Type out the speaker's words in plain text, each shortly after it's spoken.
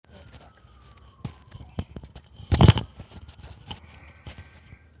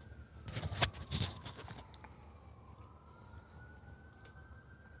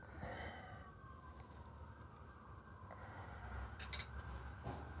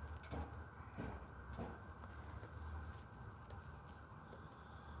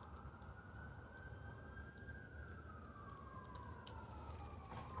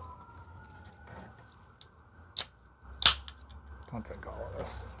Don't drink all of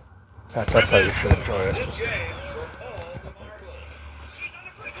this. In fact, that's how you should enjoy it.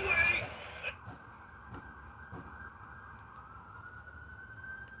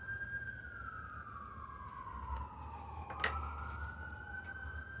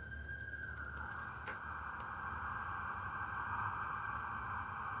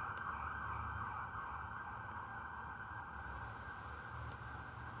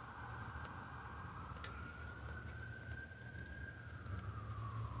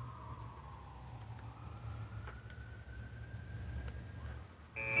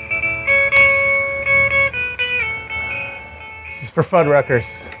 This is for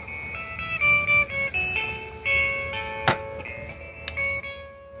Fuddruckers.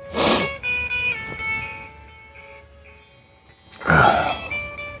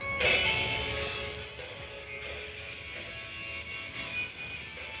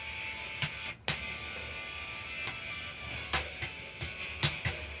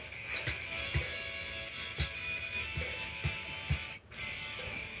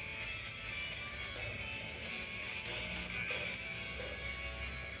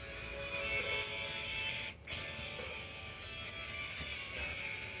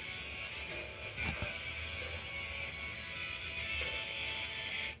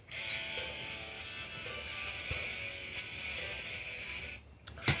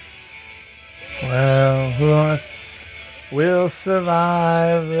 Well, who else will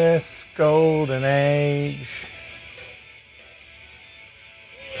survive this golden age?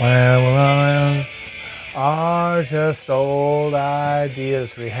 Well, us are just old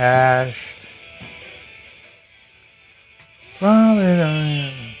ideas rehashed. Robert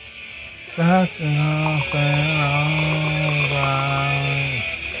Iron, Dr.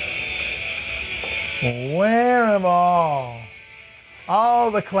 Where have all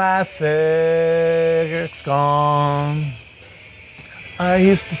the classics gone? I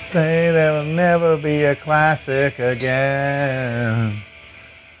used to say there will never be a classic again.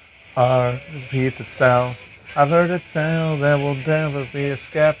 Art repeats itself. I've heard it tell there will never be a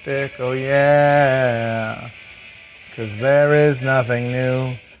skeptic, oh yeah. 'Cause there is nothing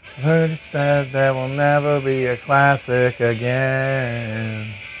new. I've heard it said there will never be a classic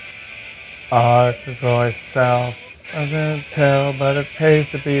again. Art destroys itself. I can't tell, but it pays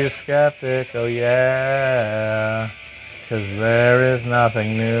to be a skeptic, oh yeah. 'Cause there is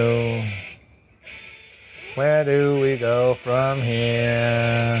nothing new. Where do we go from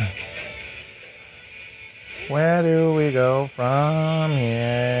here? Where do we go from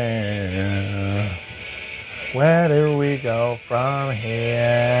here? Where do we go from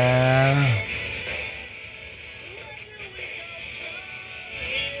here?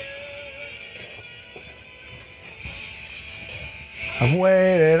 I've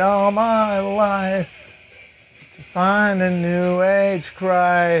waited all my life to find a new age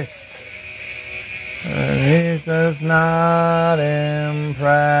Christ, and he does not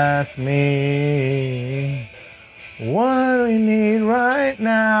impress me. What we need right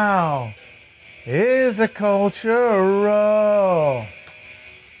now is a cultural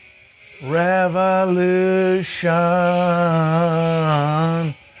revolution.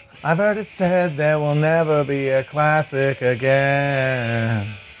 I've heard it said there will never be a classic again.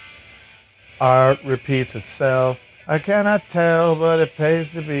 Art repeats itself. I cannot tell, but it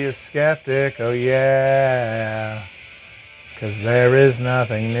pays to be a skeptic, oh yeah. 'Cause there is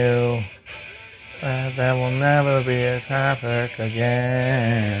nothing new. Said there will never be a classic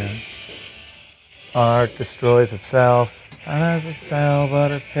again. Art destroys itself. I have to sell, but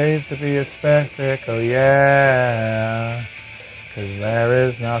it pays to be a skeptic, oh yeah. 'Cause there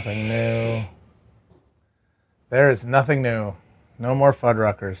is nothing new. There is nothing new. No more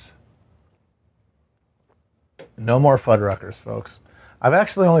Fuddruckers. No more Fuddruckers, folks. I've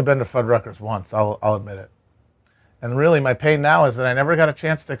actually only been to Fuddruckers once, I'll admit it. And really, my pain now is that I never got a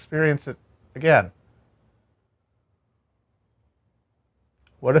chance to experience it again.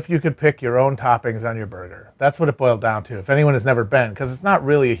 What if you could pick your own toppings on your burger? That's what it boiled down to, if anyone has never been, because it's not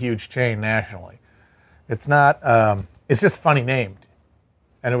really a huge chain nationally. It's not... it's just funny named.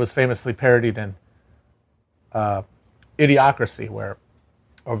 And it was famously parodied in Idiocracy, where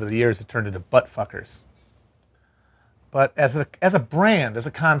over the years it turned into Buttfuckers. But as a brand, as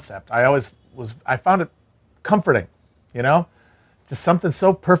a concept, I found it comforting, you know? Just something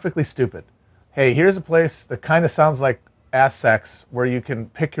so perfectly stupid. Hey, here's a place that kind of sounds like ass sex where you can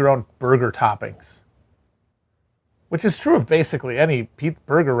pick your own burger toppings. Which is true of basically any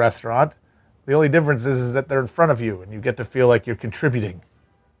burger restaurant. The only difference is that they're in front of you and you get to feel like you're contributing.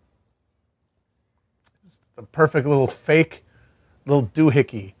 It's a perfect little fake, little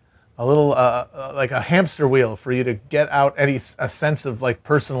doohickey like a hamster wheel for you to get out a sense of like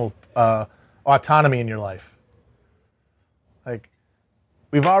personal autonomy in your life. Like,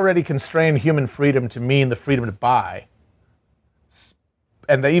 we've already constrained human freedom to mean the freedom to buy,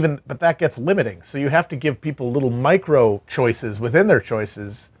 but that gets limiting. So you have to give people little micro choices within their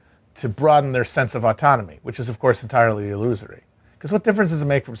choices to broaden their sense of autonomy, which is of course entirely illusory. Because what difference does it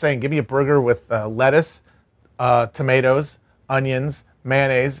make from saying, give me a burger with lettuce, tomatoes, onions,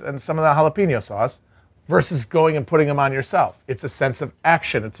 mayonnaise, and some of the jalapeno sauce, versus going and putting them on yourself? It's a sense of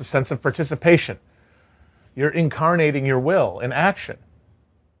action. It's a sense of participation. You're incarnating your will in action.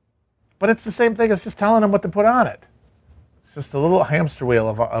 But it's the same thing as just telling them what to put on it. It's just a little hamster wheel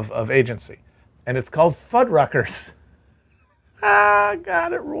of agency. And it's called Fuddruckers. Ah,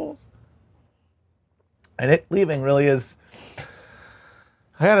 God, it rules. And it leaving really is,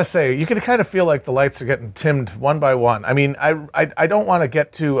 I gotta say, you can kind of feel like the lights are getting dimmed one by one. I mean, I don't want to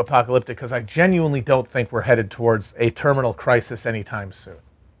get too apocalyptic because I genuinely don't think we're headed towards a terminal crisis anytime soon.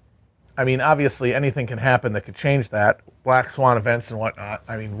 I mean, obviously anything can happen that could change that. Black swan events and whatnot.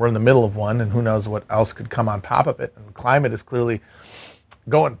 I mean, we're in the middle of one, and who knows what else could come on top of it. And the climate is clearly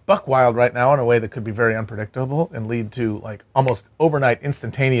going buck wild right now in a way that could be very unpredictable and lead to like almost overnight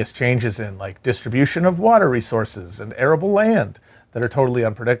instantaneous changes in like distribution of water resources and arable land that are totally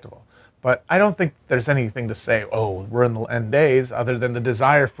unpredictable. But I don't think there's anything to say, oh, we're in the end days, other than the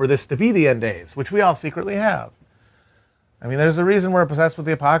desire for this to be the end days, which we all secretly have. I mean, there's a reason we're possessed with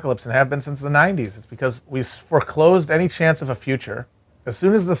the apocalypse and have been since the 90s. It's because we've foreclosed any chance of a future. As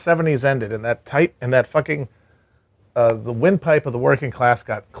soon as the 70s ended and that fucking the windpipe of the working class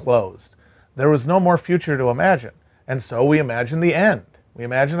got closed, there was no more future to imagine. And so we imagined the end. We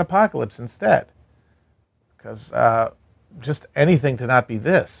imagined apocalypse instead. Because just anything to not be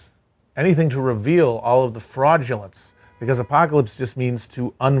this. Anything to reveal all of the fraudulence. Because apocalypse just means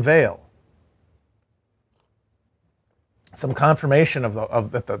to unveil. Some confirmation of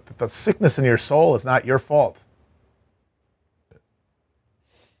the sickness in your soul is not your fault.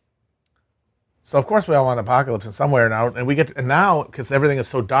 So of course we all want apocalypse in somewhere now, and now because everything is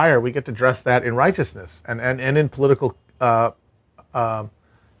so dire, we get to dress that in righteousness and in political, and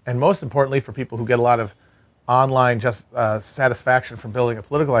most importantly for people who get a lot of online satisfaction from building a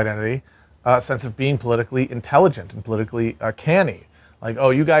political identity, a sense of being politically intelligent and politically canny. Like, oh,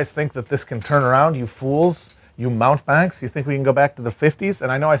 you guys think that this can turn around, you fools, you mountebanks, you think we can go back to the 50s?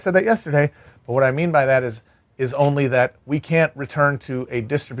 And I know I said that yesterday, but what I mean by that is only that we can't return to a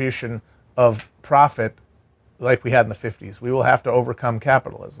distribution of profit like we had in the 50s. We will have to overcome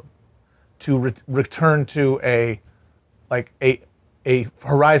capitalism to return to a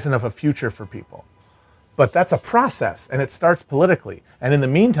horizon of a future for people. But that's a process, and it starts politically. And in the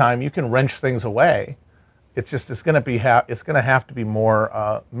meantime, you can wrench things away. It's going to have to be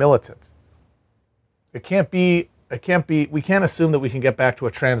more militant. We can't assume that we can get back to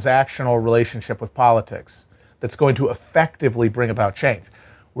a transactional relationship with politics that's going to effectively bring about change.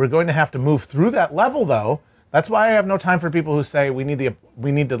 We're going to have to move through that level, though. That's why I have no time for people who say we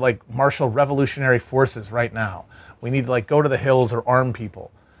need to like marshal revolutionary forces right now. We need to like go to the hills or arm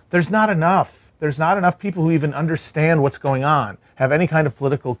people. There's not enough. There's not enough people who even understand what's going on, have any kind of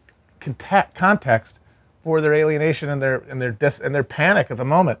political context for their alienation and their panic at the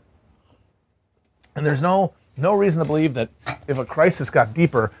moment. And there's no reason to believe that if a crisis got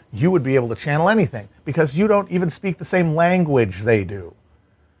deeper, you would be able to channel anything, because you don't even speak the same language they do.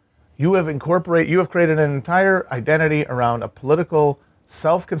 You have created an entire identity around a political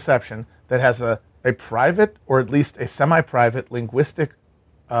self-conception that has a private, or at least a semi-private linguistic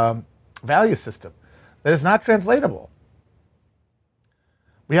value system that is not translatable.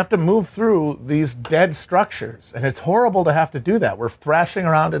 We have to move through these dead structures, and it's horrible to have to do that. We're thrashing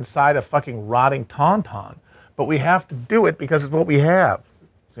around inside a fucking rotting tauntaun, but we have to do it because it's what we have.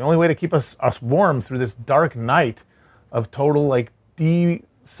 It's the only way to keep us warm through this dark night of total like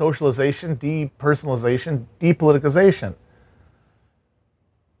de-socialization, depersonalization, depoliticization.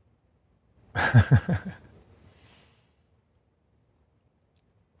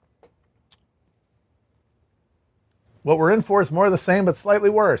 What we're in for is more of the same, but slightly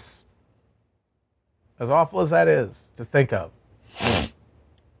worse. As awful as that is to think of.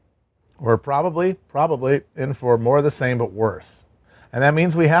 We're probably in for more of the same, but worse. And that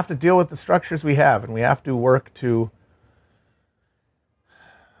means we have to deal with the structures we have, and we have to work to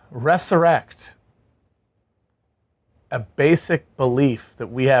resurrect a basic belief that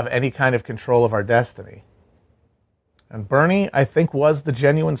we have any kind of control of our destiny. And Bernie, I think, was the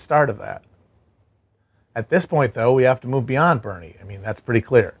genuine start of that. At this point, though, we have to move beyond Bernie. I mean, that's pretty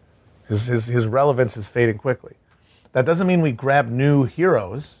clear. His relevance is fading quickly. That doesn't mean we grab new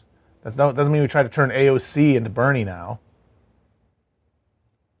heroes Doesn't mean we try to turn AOC into Bernie now.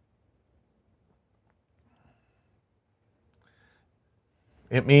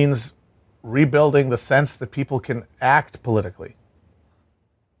 It means rebuilding the sense that people can act politically.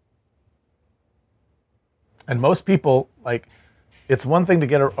 And most people, like, it's one thing to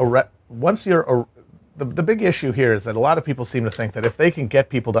get the big issue here is that a lot of people seem to think that if they can get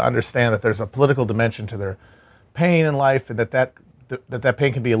people to understand that there's a political dimension to their pain in life and that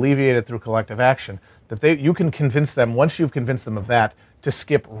pain can be alleviated through collective action, that you can convince them, once you've convinced them of that, to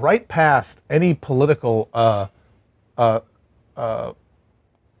skip right past any political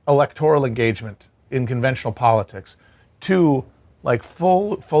electoral engagement in conventional politics to like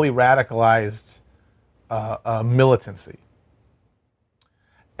fully radicalized militancy.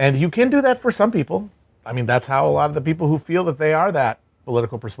 And you can do that for some people. I mean, that's how a lot of the people who feel that they are that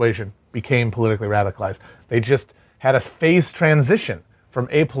political persuasion became politically radicalized. They just had a phase transition from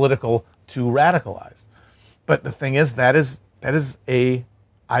apolitical to radicalized. But the thing is, that is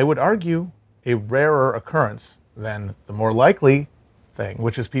I would argue, a rarer occurrence than the more likely thing,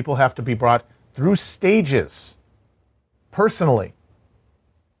 which is people have to be brought through stages, personally,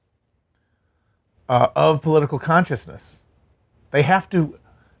 of political consciousness. They have to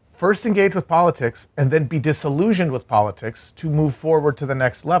first engage with politics and then be disillusioned with politics to move forward to the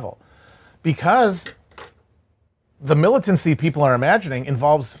next level. Because the militancy people are imagining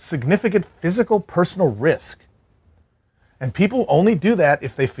involves significant physical personal risk. And people only do that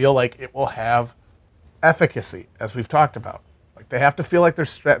if they feel like it will have efficacy, as we've talked about. Like they have to feel like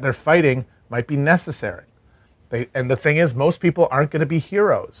their fighting might be necessary. And the thing is, most people aren't going to be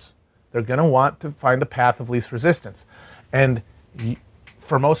heroes. They're going to want to find the path of least resistance. And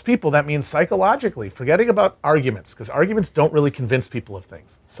for most people, that means psychologically, forgetting about arguments, because arguments don't really convince people of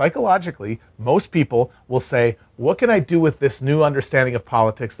things. Psychologically, most people will say, what can I do with this new understanding of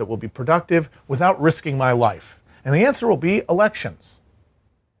politics that will be productive without risking my life? And the answer will be elections.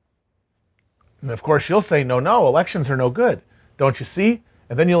 And of course, you'll say, no, elections are no good. Don't you see?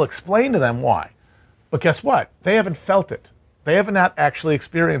 And then you'll explain to them why. But guess what? They haven't felt it. They have not actually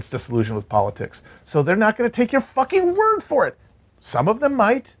experienced disillusion with politics. So they're not going to take your fucking word for it. Some of them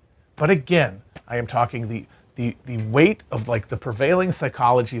might, but again, I am talking the weight of like the prevailing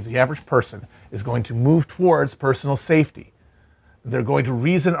psychology of the average person is going to move towards personal safety. They're going to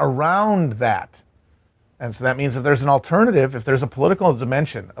reason around that. And so that means if there's an alternative, if there's a political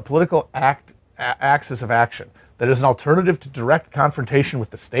dimension, a political axis of action, that is an alternative to direct confrontation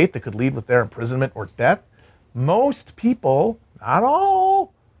with the state that could lead with their imprisonment or death, most people, not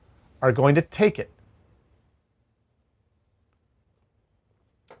all, are going to take it.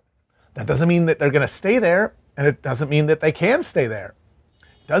 That doesn't mean that they're going to stay there, and it doesn't mean that they can stay there.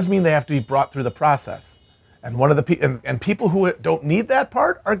 It does mean they have to be brought through the process. And and people who don't need that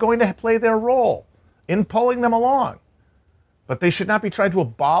part are going to play their role in pulling them along. But they should not be trying to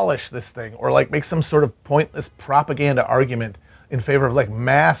abolish this thing or like make some sort of pointless propaganda argument in favor of like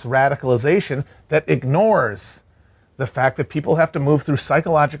mass radicalization that ignores the fact that people have to move through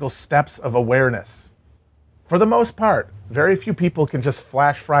psychological steps of awareness. For the most part, very few people can just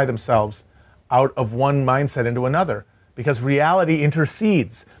flash fry themselves out of one mindset into another because reality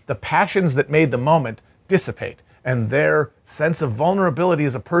intercedes. The passions that made the moment dissipate, and their sense of vulnerability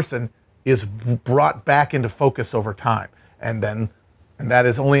as a person is brought back into focus over time. And that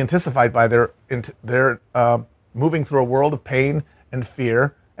is only intensified by their moving through a world of pain and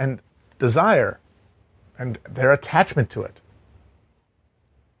fear and desire and their attachment to it.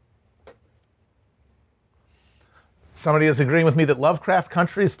 Somebody is agreeing with me that Lovecraft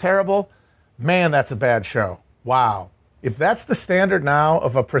Country is terrible. Man, that's a bad show. Wow. If that's the standard now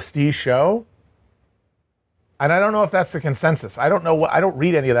of a prestige show, and I don't know if that's the consensus. I don't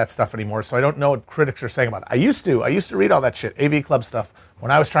read any of that stuff anymore, so I don't know what critics are saying about it. I used to read all that shit, AV Club stuff,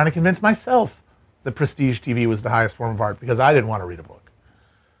 when I was trying to convince myself that prestige TV was the highest form of art because I didn't want to read a book.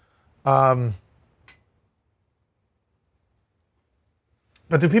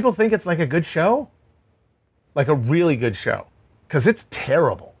 But do people think it's like a good show? Like a really good show? Because it's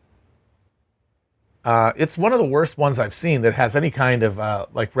terrible. It's one of the worst ones I've seen that has any kind of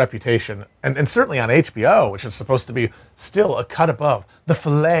like reputation, and certainly on HBO, which is supposed to be still a cut above the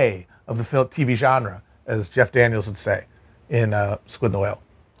fillet of the TV genre, as Jeff Daniels would say in Squid and the Whale.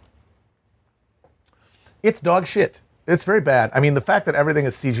 It's dog shit. It's very bad. I mean, the fact that everything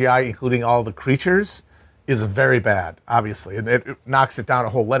is CGI, including all the creatures, is very bad, obviously, and it knocks it down a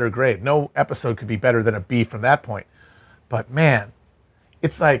whole letter grade. No episode could be better than a B from that point. But man,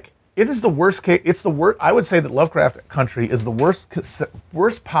 it's like, it is the worst case. It's the worst. I would say that Lovecraft Country is the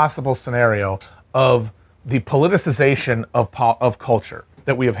worst possible scenario of the politicization of culture.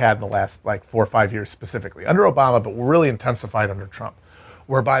 that we have had in the last like 4 or 5 years specifically. Under Obama, but really intensified under Trump,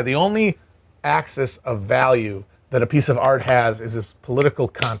 whereby the only axis of value that a piece of art has is its political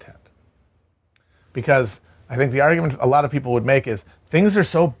content. Because I think the argument a lot of people would make is things are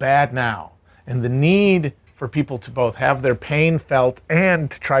so bad now, and the need for people to both have their pain felt and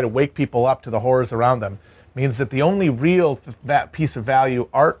to try to wake people up to the horrors around them means that the only real that piece of value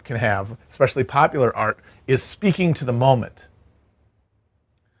art can have, especially popular art, is speaking to the moment.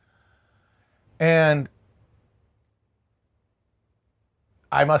 And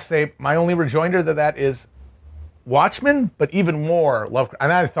I must say, my only rejoinder to that is Watchmen, but even more Lovecraft.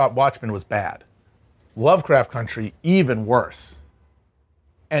 And I thought Watchmen was bad. Lovecraft Country, even worse.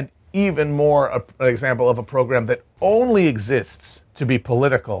 And even more an example of a program that only exists to be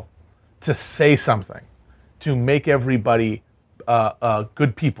political, to say something, to make everybody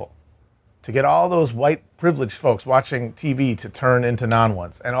good people, to get all those white privileged folks watching TV to turn into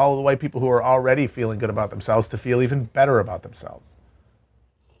non-ones, and all the white people who are already feeling good about themselves to feel even better about themselves.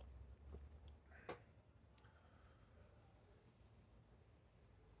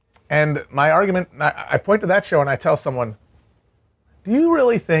 And my argument, I point to that show and I tell someone, do you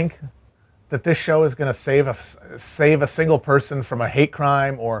really think that this show is going to save a single person from a hate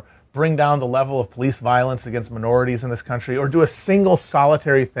crime or bring down the level of police violence against minorities in this country, or do a single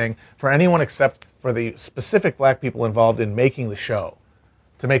solitary thing for anyone except for the specific black people involved in making the show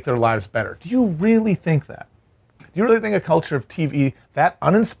to make their lives better? Do you really think that? Do you really think a culture of TV that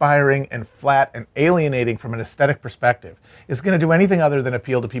uninspiring and flat and alienating from an aesthetic perspective is going to do anything other than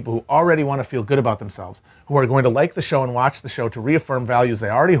appeal to people who already want to feel good about themselves, who are going to like the show and watch the show to reaffirm values they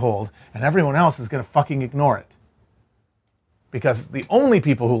already hold, and everyone else is going to fucking ignore it? Because the only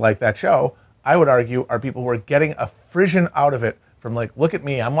people who like that show, I would argue, are people who are getting a frisson out of it from like, look at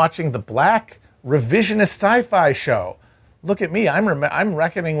me, I'm watching the black revisionist sci-fi show. Look at me, I'm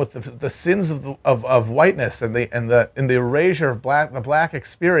reckoning with the sins of whiteness and the erasure of the black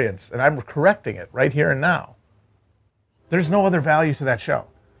experience, and I'm correcting it right here and now. There's no other value to that show.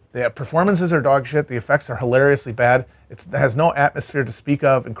 The performances are dog shit, the effects are hilariously bad, it has no atmosphere to speak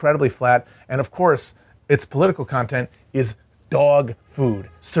of, incredibly flat, and of course, its political content is dog food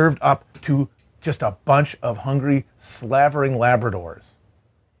served up to just a bunch of hungry, slavering Labradors.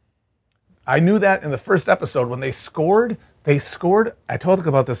 I knew that in the first episode when they scored, I told you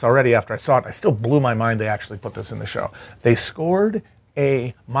about this already after I saw it. I still blew my mind they actually put this in the show. They scored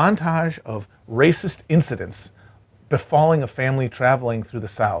a montage of racist incidents befalling a family traveling through the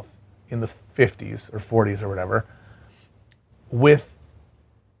South in the 50s or 40s or whatever with,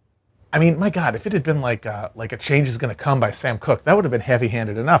 I mean, my God, if it had been like A Change Is Gonna Come by Sam Cooke, that would have been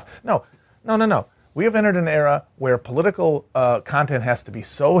heavy-handed enough. No. We have entered an era where political content has to be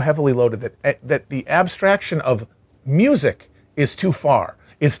so heavily loaded that the abstraction of music is too far,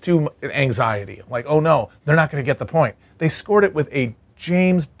 is too anxiety. Like, oh no, they're not going to get the point. They scored it with a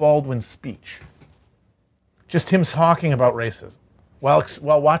James Baldwin speech. Just him talking about racism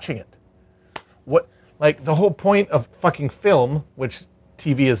while watching it. What, like, the whole point of fucking film, which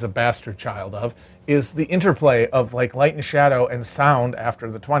TV is a bastard child of, is the interplay of like light and shadow and sound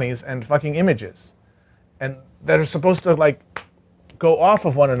after the 20s and fucking images. And that are supposed to like go off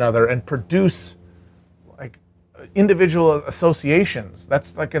of one another and produce like individual associations.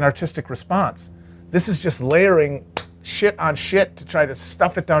 That's like an artistic response. This is just layering shit on shit to try to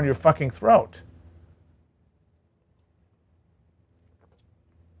stuff it down your fucking throat.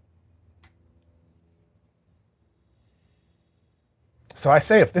 So I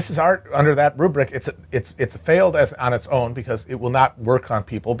say, if this is art under that rubric, it's failed as on its own because it will not work on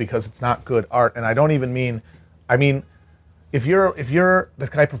people because it's not good art. And I don't even mean, I mean, if you're the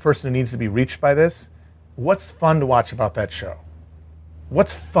type of person who needs to be reached by this, what's fun to watch about that show?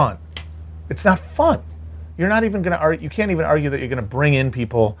 What's fun? It's not fun. You're not even going to argue. You can't even argue that you're going to bring in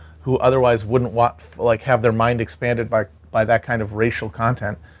people who otherwise wouldn't want like have their mind expanded by that kind of racial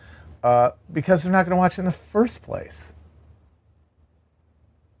content because they're not going to watch it in the first place.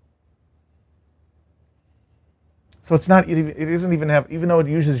 So it's not, it doesn't even have, even though it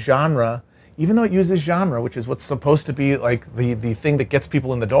uses genre, which is what's supposed to be like the thing that gets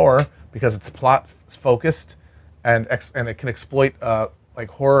people in the door because it's plot focused and it can exploit like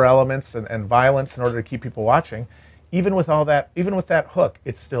horror elements and violence in order to keep people watching. Even with all that, even with that hook,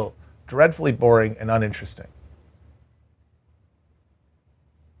 it's still dreadfully boring and uninteresting.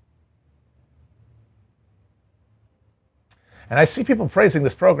 And I see people praising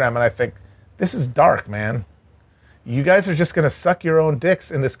this program and I think, this is dark, man. You guys are just going to suck your own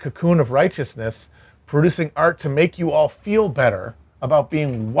dicks in this cocoon of righteousness, producing art to make you all feel better about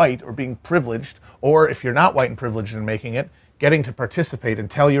being white or being privileged, or if you're not white and privileged and making it, getting to participate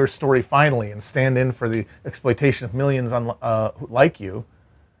and tell your story finally and stand in for the exploitation of millions like you.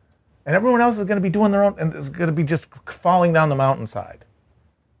 And everyone else is going to be doing their own, and is going to be just falling down the mountainside.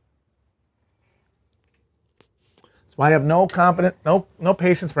 That's why I have no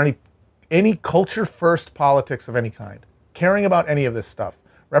patience for any culture first politics of any kind. Caring about any of this stuff.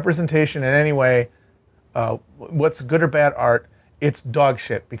 Representation in any way, what's good or bad art, it's dog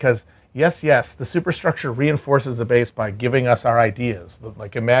shit. Because yes, the superstructure reinforces the base by giving us our ideas, the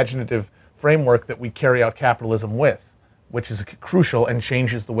like imaginative framework that we carry out capitalism with, which is crucial and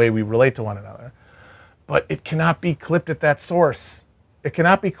changes the way we relate to one another. But it cannot be clipped at that source. It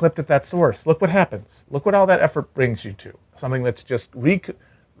cannot be clipped at that source. Look what happens. Look what all that effort brings you to. Something that's just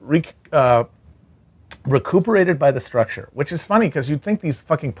recuperated by the structure, which is funny because you'd think these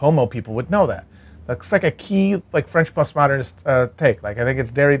fucking Pomo people would know that. That's like a key, like French postmodernist take. Like I think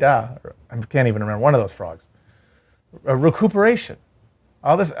it's Derrida, or I can't even remember, one of those frogs. Recuperation.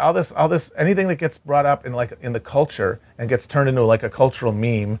 All this, anything that gets brought up in the culture and gets turned into like a cultural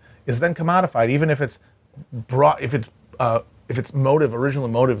meme is then commodified, even if its original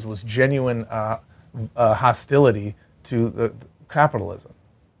motives was genuine hostility to the capitalism.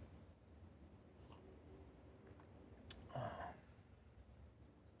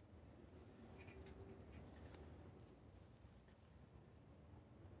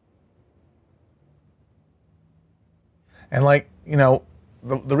 And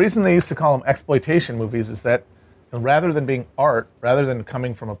the reason they used to call them exploitation movies is that rather than being art, rather than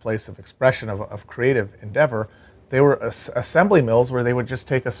coming from a place of expression of creative endeavor, they were assembly mills where they would just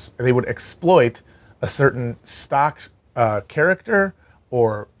they would exploit a certain stock character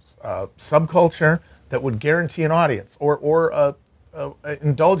or subculture that would guarantee an audience or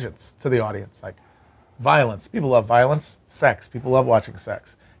indulgence to the audience, like violence. People love violence. Sex. People love watching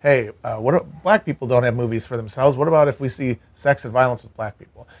sex. Hey, black people don't have movies for themselves. What about if we see sex and violence with black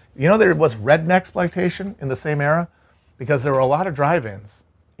people? There was rednexploitation in the same era because there were a lot of drive-ins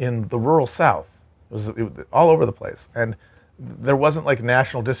in the rural South. It was all over the place. And there wasn't like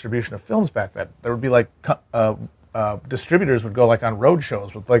national distribution of films back then. There would be like distributors would go like on road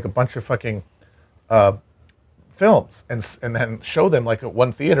shows with like a bunch of fucking films and then show them like at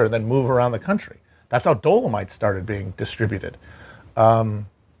one theater and then move around the country. That's how Dolomite started being distributed.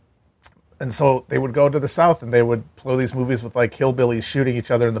 And so they would go to the South and they would play these movies with like hillbillies shooting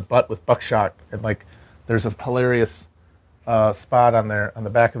each other in the butt with buckshot. And like there's a hilarious spot on the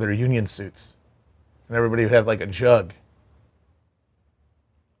back of their union suits. And everybody would have like a jug.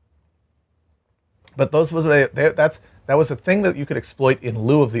 But that was a thing that you could exploit in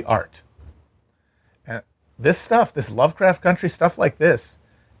lieu of the art. And this stuff, this Lovecraft Country stuff like this,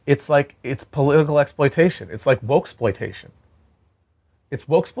 it's political exploitation. It's like woke-sploitation. It's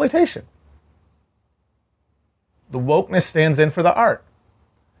woke-sploitation. The wokeness stands in for the art.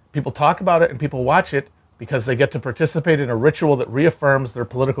 People talk about it and people watch it because they get to participate in a ritual that reaffirms their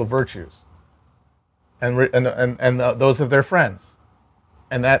political virtues and those of their friends.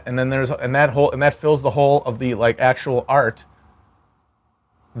 And that fills the hole of the like actual art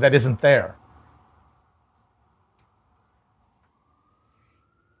that isn't there.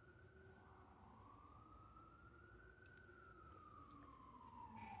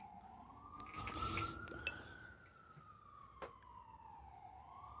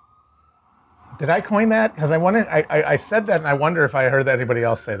 Did I coin that? Because I said that and I wonder if I heard anybody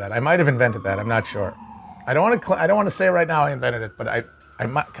else say that. I might have invented that. I'm not sure. I don't want to say right now I invented it, but I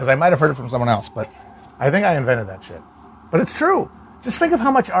might have heard it from someone else. But I think I invented that shit. But it's true. Just think of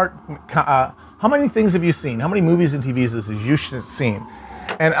how much art, how many things have you seen? How many movies and TVs have you seen?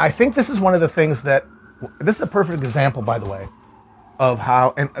 And I think this is one of the things this is a perfect example, by the way, of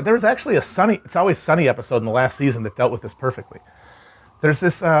how, and there's actually It's Always Sunny episode in the last season that dealt with this perfectly. There's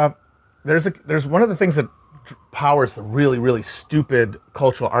this, there's one of the things that powers the really, really stupid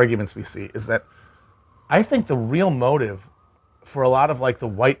cultural arguments we see is that I think the real motive for a lot of like the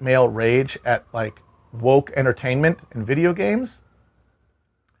white male rage at like woke entertainment and video games,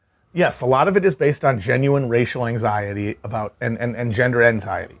 yes, a lot of it is based on genuine racial anxiety about and gender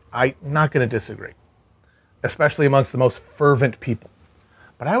anxiety. I'm not going to disagree, especially amongst the most fervent people.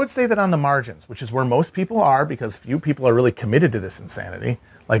 But I would say that on the margins, which is where most people are, because few people are really committed to this insanity,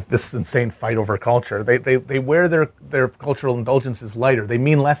 like this insane fight over culture. They wear their cultural indulgences lighter. They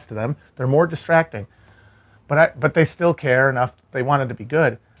mean less to them. They're more distracting. But they still care enough. They want it to be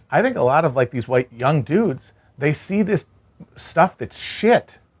good. I think a lot of like these white young dudes, they see this stuff that's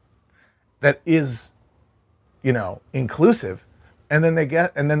shit, that is, inclusive, and then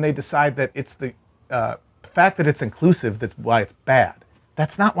they decide that it's the fact that it's inclusive that's why it's bad.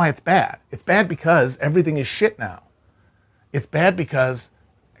 That's not why it's bad. It's bad because everything is shit now. It's bad because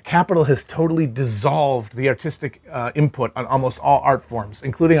capital has totally dissolved the artistic input on almost all art forms,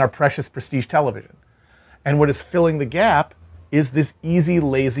 including our precious prestige television. And what is filling the gap is this easy,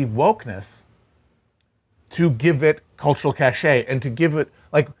 lazy wokeness to give it cultural cachet and to give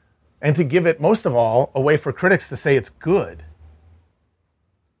it most of all a way for critics to say it's good.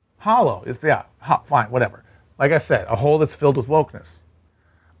 Hollow, fine, whatever. Like I said, a hole that's filled with wokeness.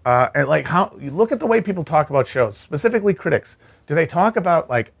 And like how you look at the way people talk about shows, specifically critics. Do they talk about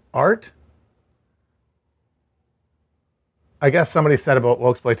like art? I guess somebody said about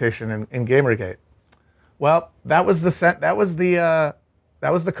woke-exploitation in Gamergate. Well, that was the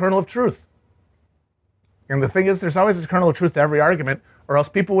kernel of truth. And the thing is, there's always a kernel of truth to every argument, or else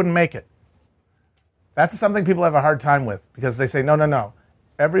people wouldn't make it. That's something people have a hard time with because they say, no.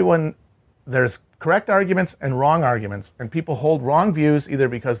 There's correct arguments and wrong arguments, and people hold wrong views either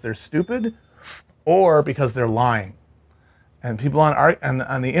because they're stupid or because they're lying. And people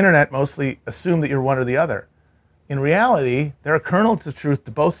on the internet mostly assume that you're one or the other. In reality, there are kernels of truth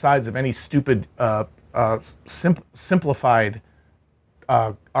to both sides of any stupid, simplified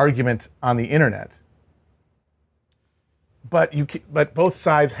argument on the internet. But both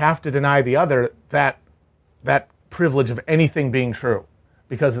sides have to deny the other that privilege of anything being true,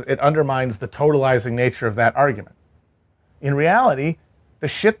 because it undermines the totalizing nature of that argument. In reality, the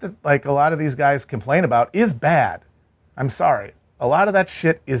shit that like a lot of these guys complain about is bad. I'm sorry. A lot of that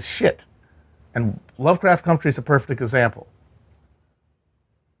shit is shit. And Lovecraft Country is a perfect example.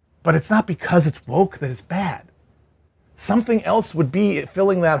 But it's not because it's woke that it's bad. Something else would be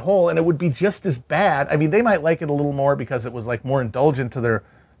filling that hole, and it would be just as bad. I mean, they might like it a little more because it was like more indulgent to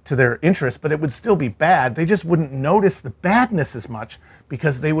their interest, but it would still be bad. They just wouldn't notice the badness as much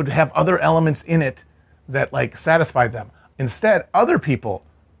because they would have other elements in it that like satisfied them. Instead, other people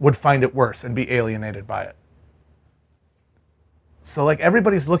would find it worse and be alienated by it. So like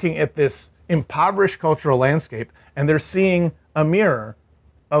everybody's looking at this impoverished cultural landscape and they're seeing a mirror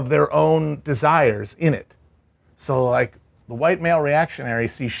of their own desires in it. So like the white male reactionary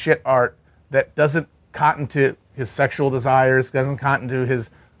sees shit art that doesn't cotton to his sexual desires, doesn't cotton to his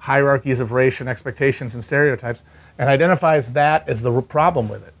hierarchies of race and expectations and stereotypes, and identifies that as the problem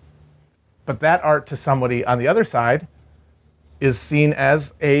with it. But that art to somebody on the other side is seen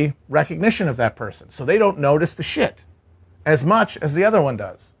as a recognition of that person. So they don't notice the shit as much as the other one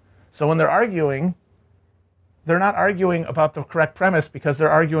does. So when they're arguing, they're not arguing about the correct premise because they're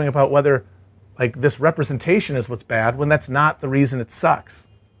arguing about whether like this representation is what's bad when that's not the reason it sucks.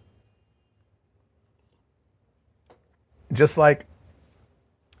 Just like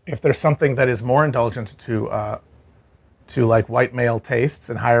if there's something that is more indulgent to like white male tastes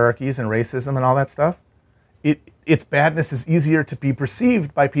and hierarchies and racism and all that stuff, its badness is easier to be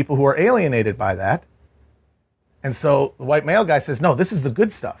perceived by people who are alienated by that. And so the white male guy says, no, this is the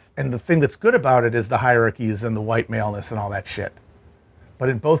good stuff. And the thing that's good about it is the hierarchies and the white maleness and all that shit. But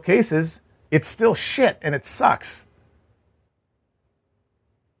in both cases, it's still shit and it sucks.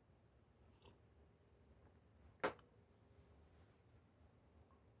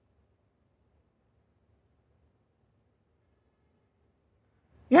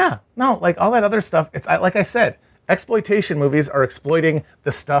 Yeah, no, like all that other stuff, it's like I said, exploitation movies are exploiting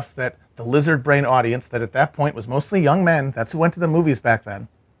the stuff that the lizard brain audience, that at that point was mostly young men, that's who went to the movies back then.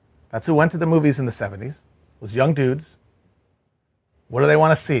 That's who went to the movies in the 70s, was young dudes. What do they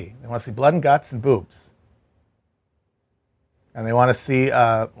want to see? They want to see blood and guts and boobs. And they want to see,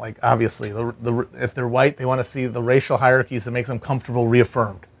 like obviously, if they're white, they want to see the racial hierarchies that make them comfortable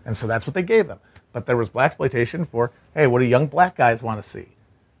reaffirmed. And so that's what they gave them. But there was blaxploitation for, hey, what do young black guys want to see?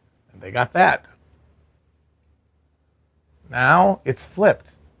 And they got that. Now it's flipped.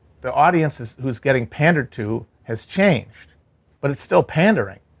 The audience who's getting pandered to has changed, but it's still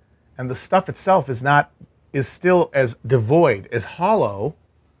pandering. And the stuff itself is still as devoid, as hollow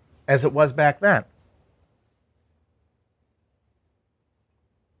as it was back then.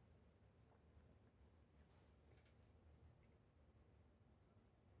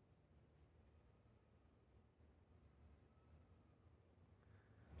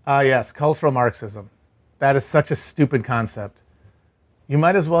 Yes, cultural Marxism. That is such a stupid concept. You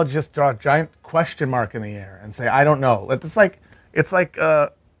might as well just draw a giant question mark in the air and say, I don't know. It's like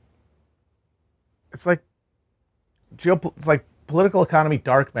political economy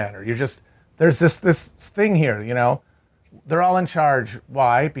dark matter. There's this thing here, you know. They're all in charge.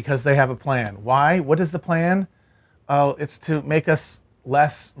 Why? Because they have a plan. Why? What is the plan? Oh, it's to make us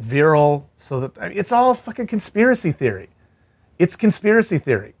less virile so that it's all fucking conspiracy theory. It's conspiracy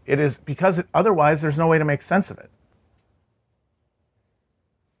theory. It is because otherwise there's no way to make sense of it.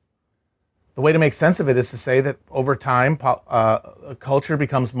 The way to make sense of it is to say that over time, culture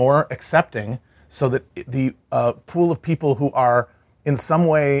becomes more accepting, so that the pool of people who are in some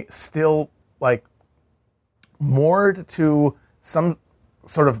way still like moored to some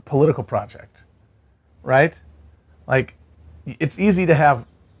sort of political project, right? Like, it's easy to have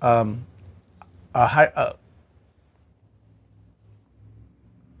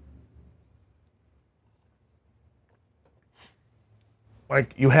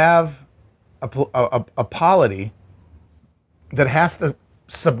like you have a polity that has to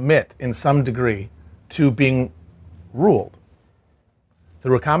submit in some degree to being ruled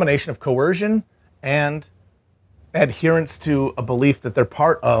through a combination of coercion and adherence to a belief that they're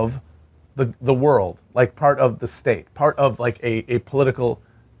part of the world, like part of the state, part of like a political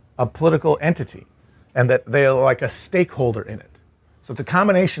entity, and that they're like a stakeholder in it. So it's a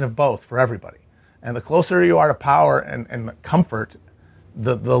combination of both for everybody. And the closer you are to power and comfort,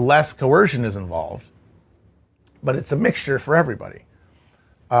 the less coercion is involved. But it's a mixture for everybody.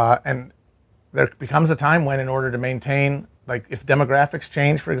 And there becomes a time when, in order to maintain, like if demographics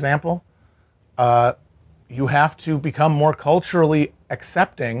change, for example, you have to become more culturally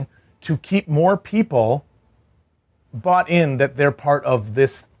accepting to keep more people bought in that they're part of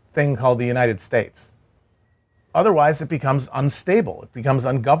this thing called the United States. Otherwise, it becomes unstable. It becomes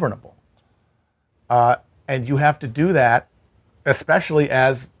ungovernable. And you have to do that, especially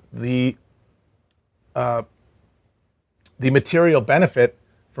as the material benefit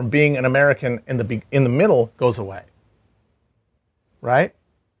from being an American in the middle goes away, right?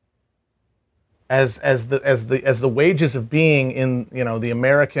 As the wages of being in the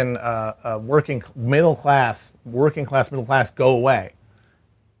American working class middle class go away,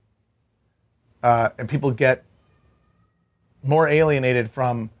 and people get more alienated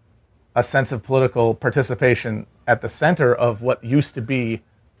from a sense of political participation at the center of what used to be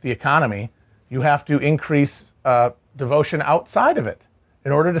the economy, you have to increase devotion outside of it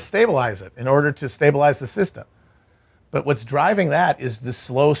in order to stabilize it, in order to stabilize the system. But what's driving that is the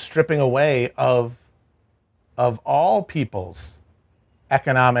slow stripping away of all people's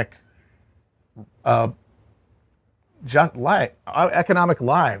economic economic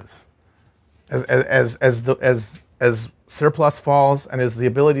lives, as surplus falls and as the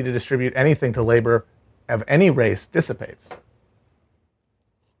ability to distribute anything to labor of any race dissipates.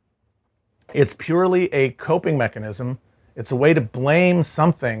 It's purely a coping mechanism. It's a way to blame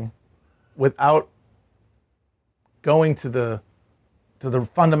something without going to the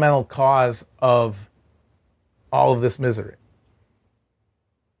fundamental cause of all of this misery.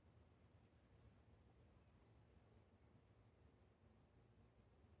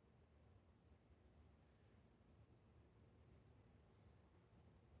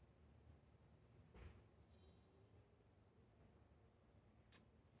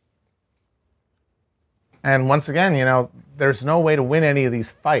 And once again, there's no way to win any of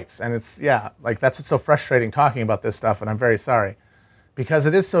these fights. And it's, like that's what's so frustrating talking about this stuff, and I'm very sorry. Because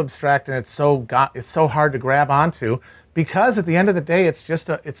it is so abstract and it's so hard to grab onto, because at the end of the day, it's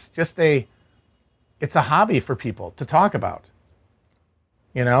a hobby for people to talk about.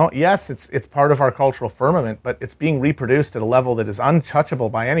 Yes, it's part of our cultural firmament, but it's being reproduced at a level that is untouchable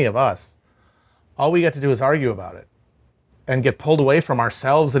by any of us. All we get to do is argue about it and get pulled away from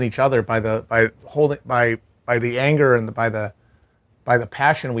ourselves and each other by the anger and by the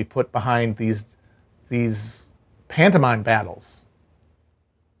passion we put behind these pantomime battles.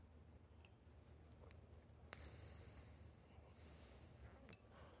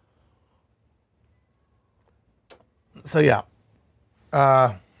 So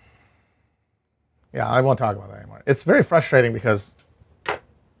I won't talk about that anymore. It's very frustrating because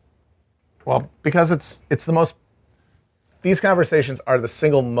it's the most. These conversations are the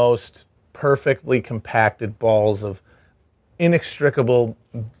single most perfectly compacted balls of inextricable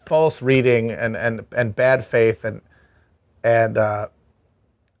false reading and bad faith and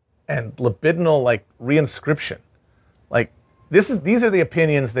libidinal like reinscription. Like these are the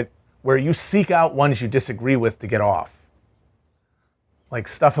opinions where you seek out ones you disagree with to get off. Like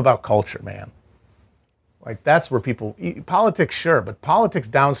stuff about culture, man. Like that's where politics, sure, but politics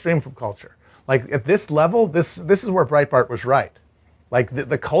downstream from culture. Like at this level, this is where Breitbart was right. Like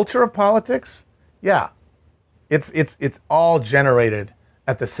the culture of politics, it's all generated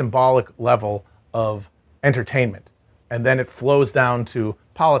at the symbolic level of entertainment, and then it flows down to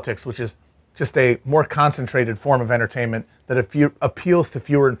politics, which is just a more concentrated form of entertainment that appeals to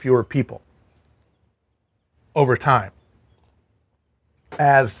fewer and fewer people over time,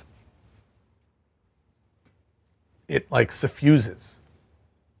 as it like suffuses.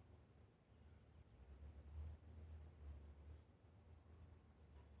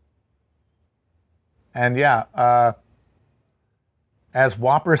 And yeah, as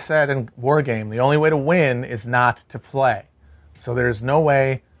Whopper said in Wargame, the only way to win is not to play. So there's no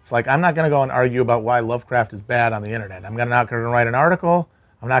way. It's like, I'm not going to go and argue about why Lovecraft is bad on the internet. I'm not going to write an article.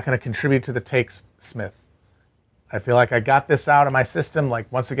 I'm not going to contribute to the Takes Smith. I feel like I got this out of my system.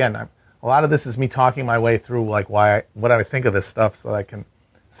 Like, once again, a lot of this is me talking my way through, like, what I think of this stuff, so I can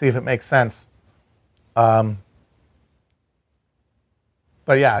see if it makes sense. But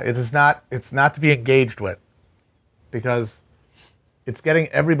yeah, it's not to be engaged with, because it's getting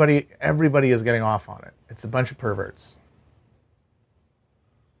everybody is getting off on it. It's a bunch of perverts.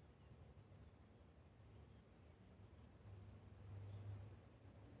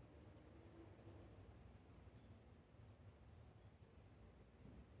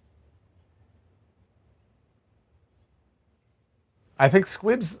 I think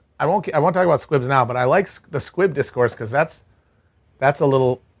squibs. I won't talk about squibs now, but I like the squib discourse because that's a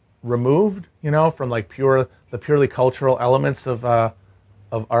little removed, from like the purely cultural elements of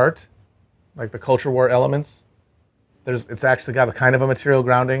art, like the culture war elements. It's actually got a kind of a material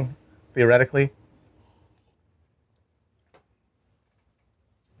grounding, theoretically.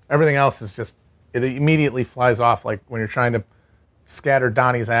 Everything else is just, it immediately flies off, like when you're trying to scatter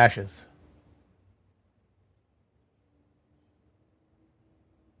Donnie's ashes.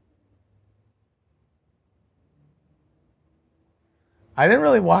 I didn't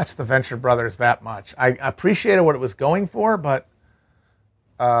really watch the Venture Brothers that much. I appreciated what it was going for, but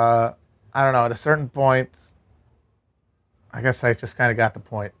I don't know. At a certain point, I guess I just kind of got the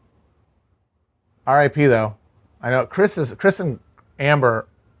point. R.I.P. though. I know Chris and Amber,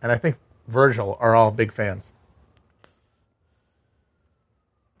 and I think Virgil are all big fans.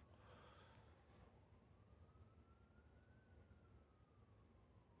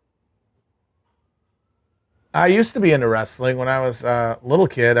 I used to be into wrestling when I was a little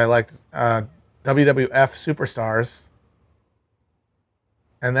kid. I liked WWF Superstars.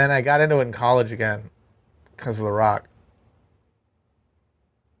 And then I got into it in college again because of The Rock.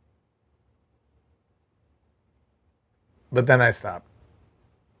 But then I stopped.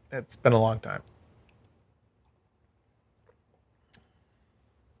 It's been a long time.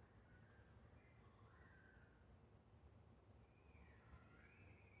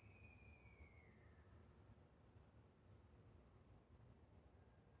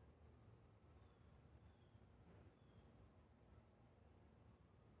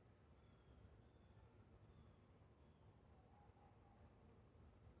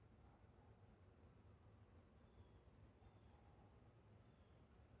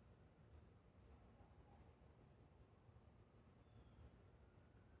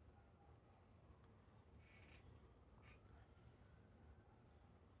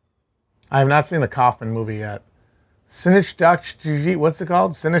 I have not seen the Kaufman movie yet. Schenectady, what's it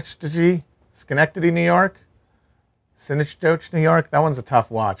called? Schenectady, New York? Schenectady, New York? That one's a tough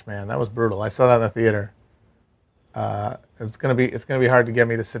watch, man. That was brutal. I saw that in the theater. It's gonna be hard to get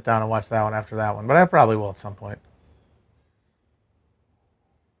me to sit down and watch that one after that one, but I probably will at some point.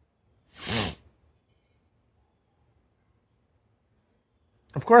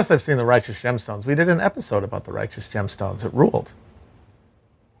 Of course, I've seen The Righteous Gemstones. We did an episode about The Righteous Gemstones. It ruled.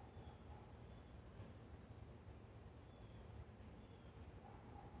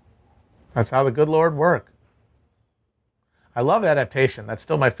 That's how the good Lord worked. I love Adaptation. That's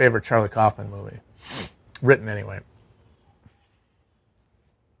still my favorite Charlie Kaufman movie. Written anyway.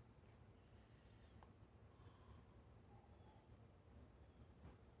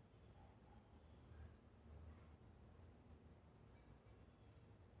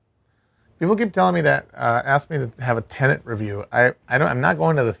 People keep telling me that, ask me to have a Tenet review. I'm not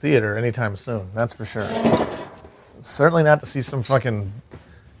going to the theater anytime soon. That's for sure. Certainly not to see some fucking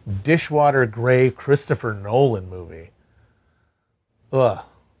dishwater gray Christopher Nolan movie. Ugh.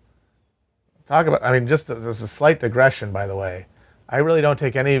 Talk about, just there's a slight digression, by the way. I really don't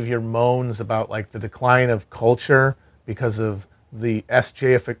take any of your moans about like the decline of culture because of the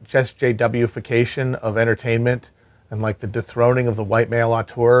SJWification of entertainment and like the dethroning of the white male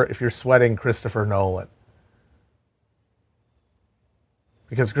auteur if you're sweating Christopher Nolan.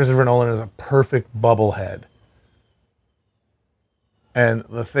 Because Christopher Nolan is a perfect bubblehead. And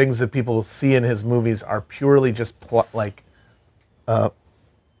the things that people see in his movies are purely just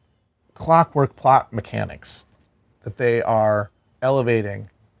clockwork plot mechanics that they are elevating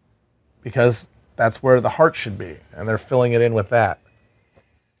because that's where the heart should be, and they're filling it in with that.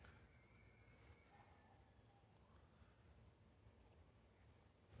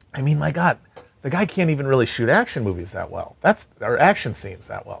 My God, the guy can't even really shoot action movies that well. Or action scenes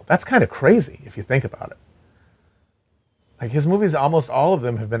that well. That's kind of crazy if you think about it. Like his movies, almost all of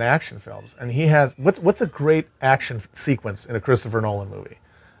them have been action films, and he has what's a great action sequence in a Christopher Nolan movie?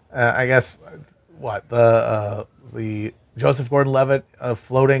 I guess what the Joseph Gordon-Levitt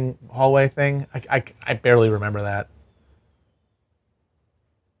floating hallway thing. I barely remember that.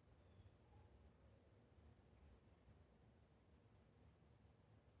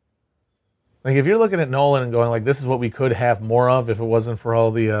 Like if you're looking at Nolan and going like, this is what we could have more of if it wasn't for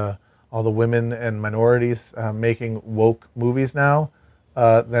all the women and minorities making woke movies now,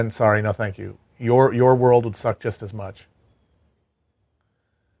 then sorry, no, thank you. Your world would suck just as much.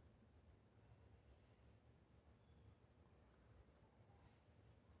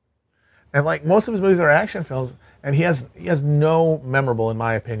 And like most of his movies are action films, and he has no memorable, in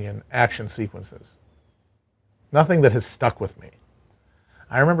my opinion, action sequences. Nothing that has stuck with me.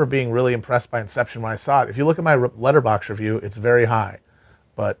 I remember being really impressed by Inception when I saw it. If you look at my Letterboxd review, it's very high,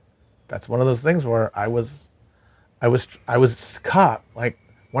 but that's one of those things where I was caught. Like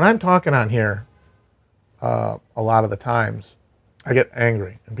when I'm talking on here, a lot of the times, I get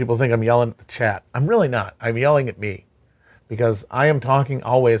angry, and people think I'm yelling at the chat. I'm really not. I'm yelling at me because I am talking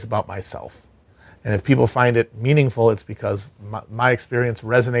always about myself. And if people find it meaningful, it's because my experience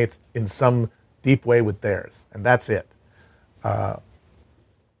resonates in some deep way with theirs, and that's it.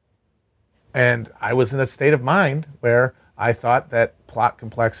 And I was in a state of mind where I thought that plot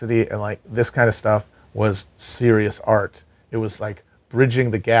complexity and like this kind of stuff was serious art. It was like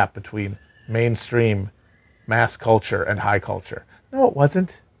bridging the gap between mainstream mass culture and high culture. No, it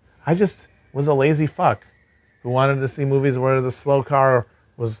wasn't. I just was a lazy fuck who wanted to see movies where the slow car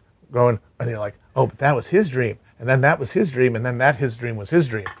was going, and you're like, oh, but that was his dream, and then that was his dream, and then that his dream was his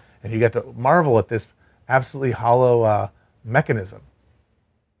dream. And you get to marvel at this absolutely hollow mechanism.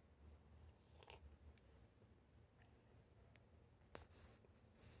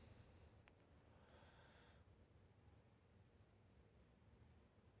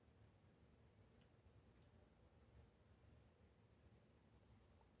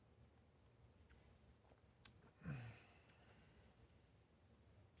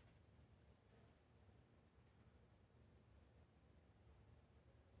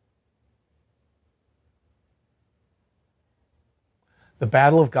 The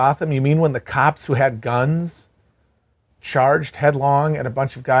Battle of Gotham, you mean when the cops who had guns charged headlong at a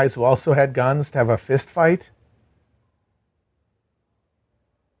bunch of guys who also had guns to have a fist fight?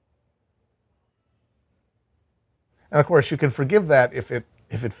 And of course, you can forgive that if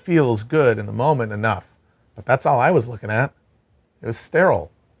it feels good in the moment enough. But that's all I was looking at. It was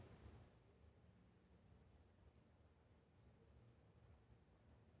sterile.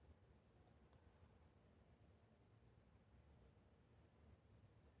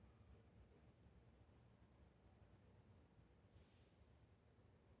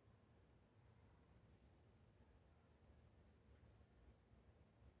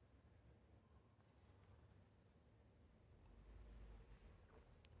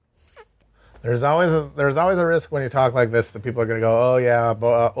 There's always a risk when you talk like this that people are going to go, oh yeah,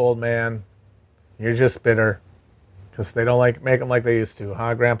 old man, you're just bitter because they don't like make them like they used to,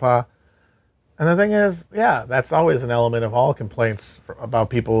 huh, Grandpa? And the thing is, yeah, that's always an element of all complaints about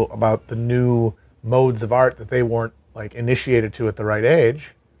people about the new modes of art that they weren't like initiated to at the right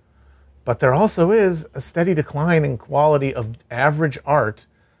age. But there also is a steady decline in quality of average art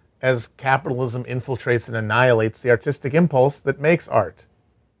as capitalism infiltrates and annihilates the artistic impulse that makes art.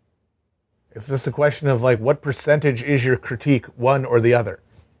 It's just a question of like what percentage is your critique, one or the other.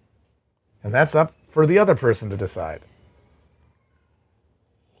 And that's up for the other person to decide.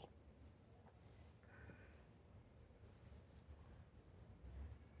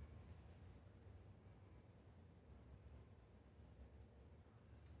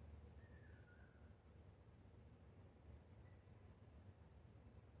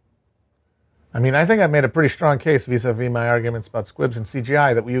 I mean, I think I've made a pretty strong case vis-a-vis my arguments about squibs and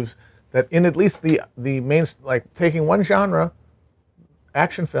CGI that in at least the main, like taking one genre,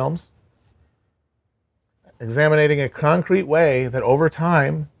 action films, examining a concrete way that over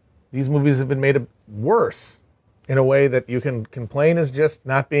time these movies have been made worse in a way that you can complain as just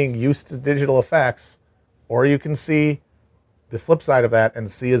not being used to digital effects, or you can see the flip side of that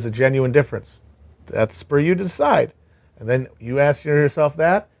and see as a genuine difference. That's for you to decide. And then you ask yourself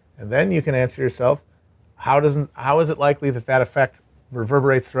that, and then you can answer yourself, how is it likely that effect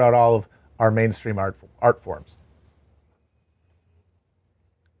reverberates throughout all of our mainstream art forms?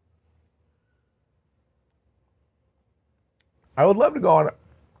 I would love to go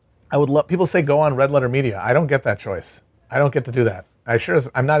on. People say go on Red Letter Media. I don't get that choice. I don't get to do that.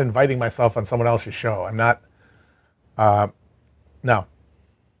 I'm not inviting myself on someone else's show. I'm not. No.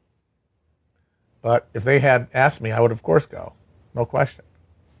 But if they had asked me, I would of course go, no question.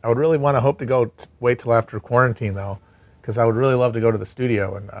 I would really want to hope to go. Wait till after quarantine though, because I would really love to go to the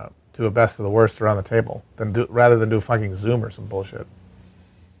studio and do a best of the worst around the table, rather than do fucking Zoom or some bullshit.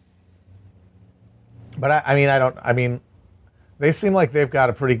 But I mean, they seem like they've got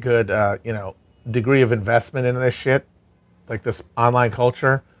a pretty good, degree of investment in this shit, like this online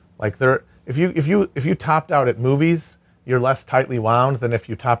culture. Like if you topped out at movies, you're less tightly wound than if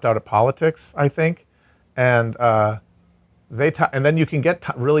you topped out at politics, I think, and and then you can get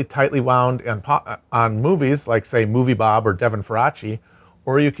really tightly wound on movies, like say Movie Bob or Devin Faraci,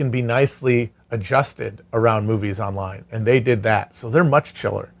 or you can be nicely adjusted around movies online, and they did that, so they're much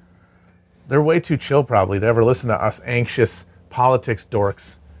chiller. They're way too chill probably to ever listen to us anxious politics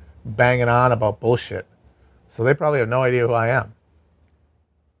dorks banging on about bullshit. So they probably have no idea who I am.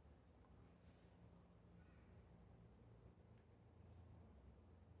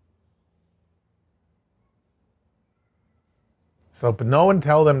 So, but no one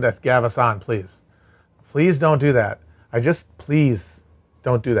tell them to gab us on, please. Please don't do that. Please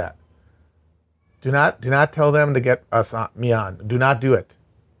don't do that. Do not tell them to get me on. Do not do it.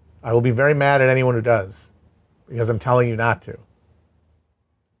 I will be very mad at anyone who does, because I'm telling you not to.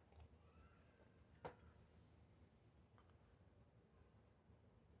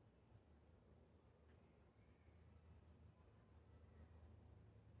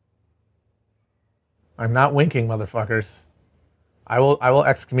 I'm not winking, motherfuckers. I will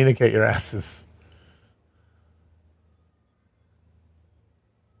excommunicate your asses.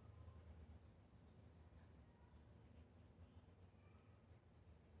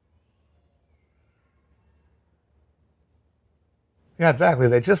 Yeah, exactly.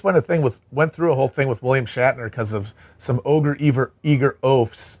 They just went through a whole thing with William Shatner because of some eager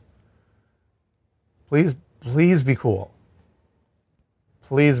oafs. Please be cool.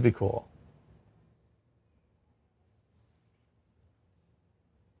 Please be cool.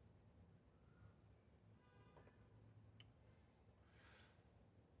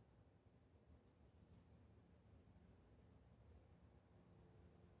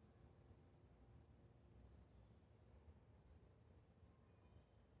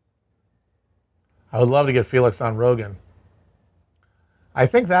 I would love to get Felix on Rogan. I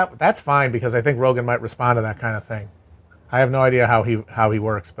think that's fine because I think Rogan might respond to that kind of thing. I have no idea how he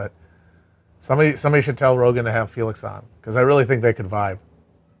works, but somebody should tell Rogan to have Felix on because I really think they could vibe.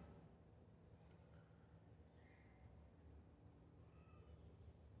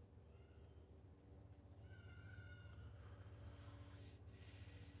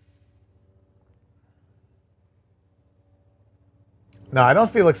 No, I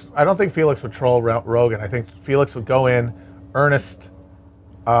don't think Felix would troll Rogan. I think Felix would go in earnest,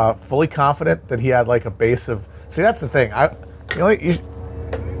 fully confident that he had like a base of. See, that's the thing.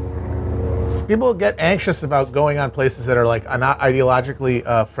 People get anxious about going on places that are like not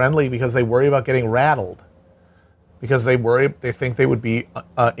ideologically friendly because they worry about getting rattled. Because they think they would be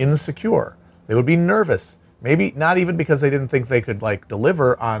insecure. They would be nervous. Maybe not even because they didn't think they could like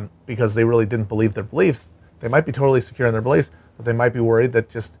deliver on because they really didn't believe their beliefs. They might be totally secure in their beliefs, but they might be worried that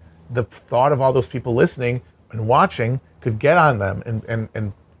just the thought of all those people listening and watching could get on them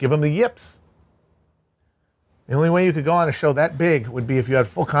and give them the yips. The only way you could go on a show that big would be if you had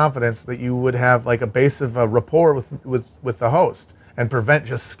full confidence that you would have like a base of rapport with the host and prevent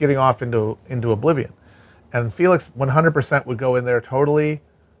just skidding off into oblivion. And Felix 100% would go in there totally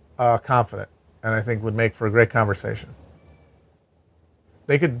confident, and I think would make for a great conversation.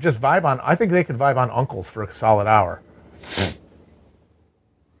 They could just vibe on. I think they could vibe on Uncles for a solid hour.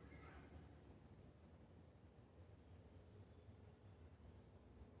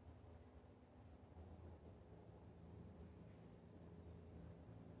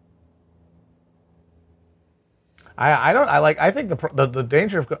 I think the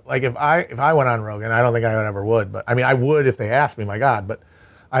danger of like if I went on Rogan, I don't think I ever would, but I mean I would if they asked me, my God, but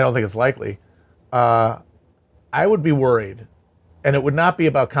I don't think it's likely. I would be worried, and it would not be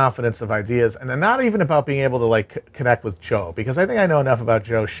about confidence of ideas, and not even about being able to like connect with Joe, because I think I know enough about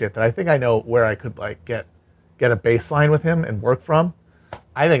Joe's shit that I think I know where I could like get a baseline with him and work from.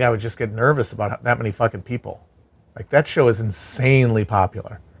 I think I would just get nervous about that many fucking people. Like that show is insanely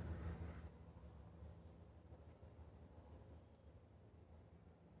popular.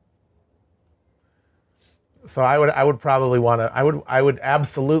 So I would probably want to. I would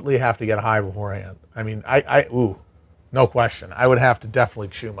absolutely have to get high beforehand. I mean, no question. I would have to definitely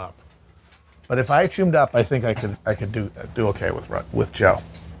choom up. But if I choomed up, I think I could do okay with Joe.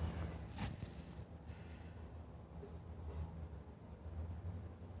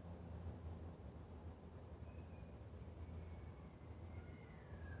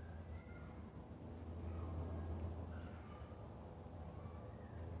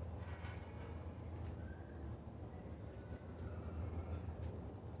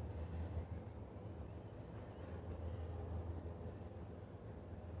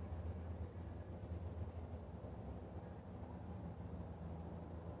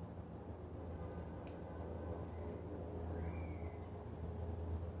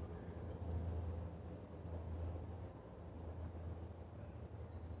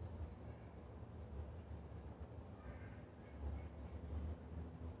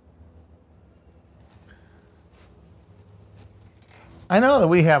 I know that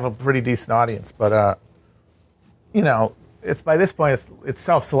we have a pretty decent audience, but it's by this point it's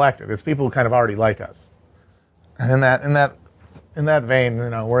self-selected. It's people who kind of already like us, and in that vein,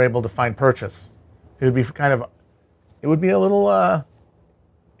 we're able to find purchase. It would be a little,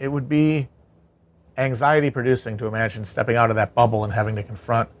 it would be anxiety-producing to imagine stepping out of that bubble and having to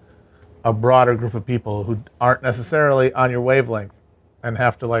confront a broader group of people who aren't necessarily on your wavelength, and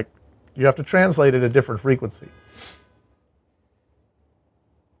you have to translate at a different frequency.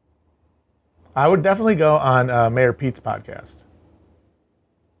 I would definitely go on Mayor Pete's podcast.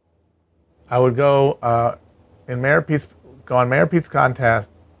 I would go on Mayor Pete's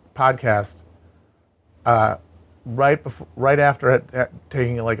podcast right after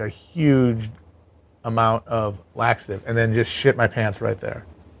taking like a huge amount of laxative, and then just shit my pants right there.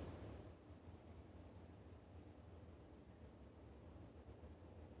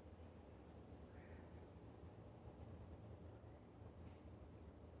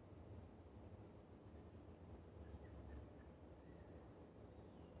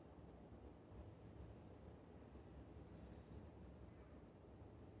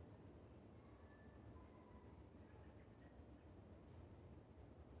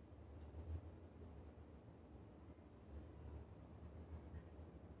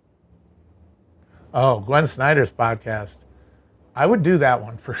 Oh, Gwen Snyder's podcast. I would do that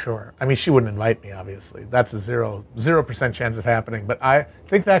one for sure. I mean, she wouldn't invite me, obviously. That's a 0% chance of happening. But I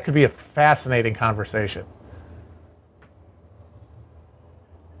think that could be a fascinating conversation.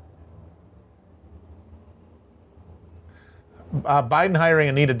 Biden hiring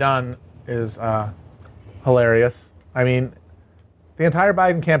Anita Dunn is hilarious. I mean, the entire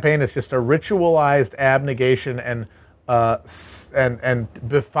Biden campaign is just a ritualized abnegation and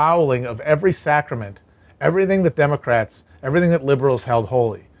befouling of every sacrament, everything that liberals held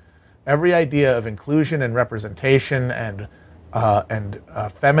holy, every idea of inclusion and representation and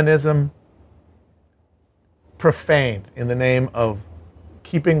feminism, profaned in the name of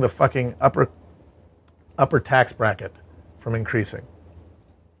keeping the fucking upper tax bracket from increasing.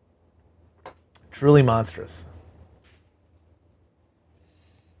 Truly monstrous.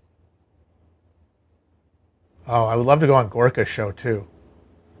 Oh, I would love to go on Gorka's show too.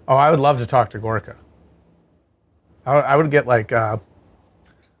 Oh, I would love to talk to Gorka. I would get like, I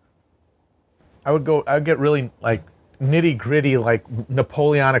would get really like nitty gritty, like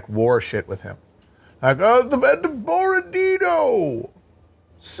Napoleonic War shit with him. Like, the men of Borodino.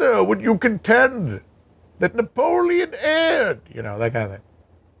 Sir, would you contend that Napoleon erred? That kind of thing.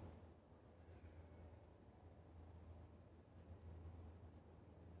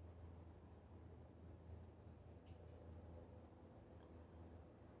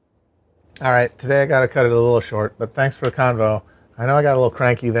 All right, today I got to cut it a little short, but thanks for the convo. I know I got a little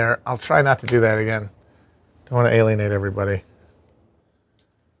cranky there. I'll try not to do that again. Don't want to alienate everybody.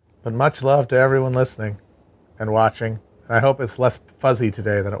 But much love to everyone listening and watching. And I hope it's less fuzzy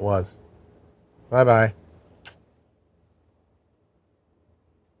today than it was. Bye-bye.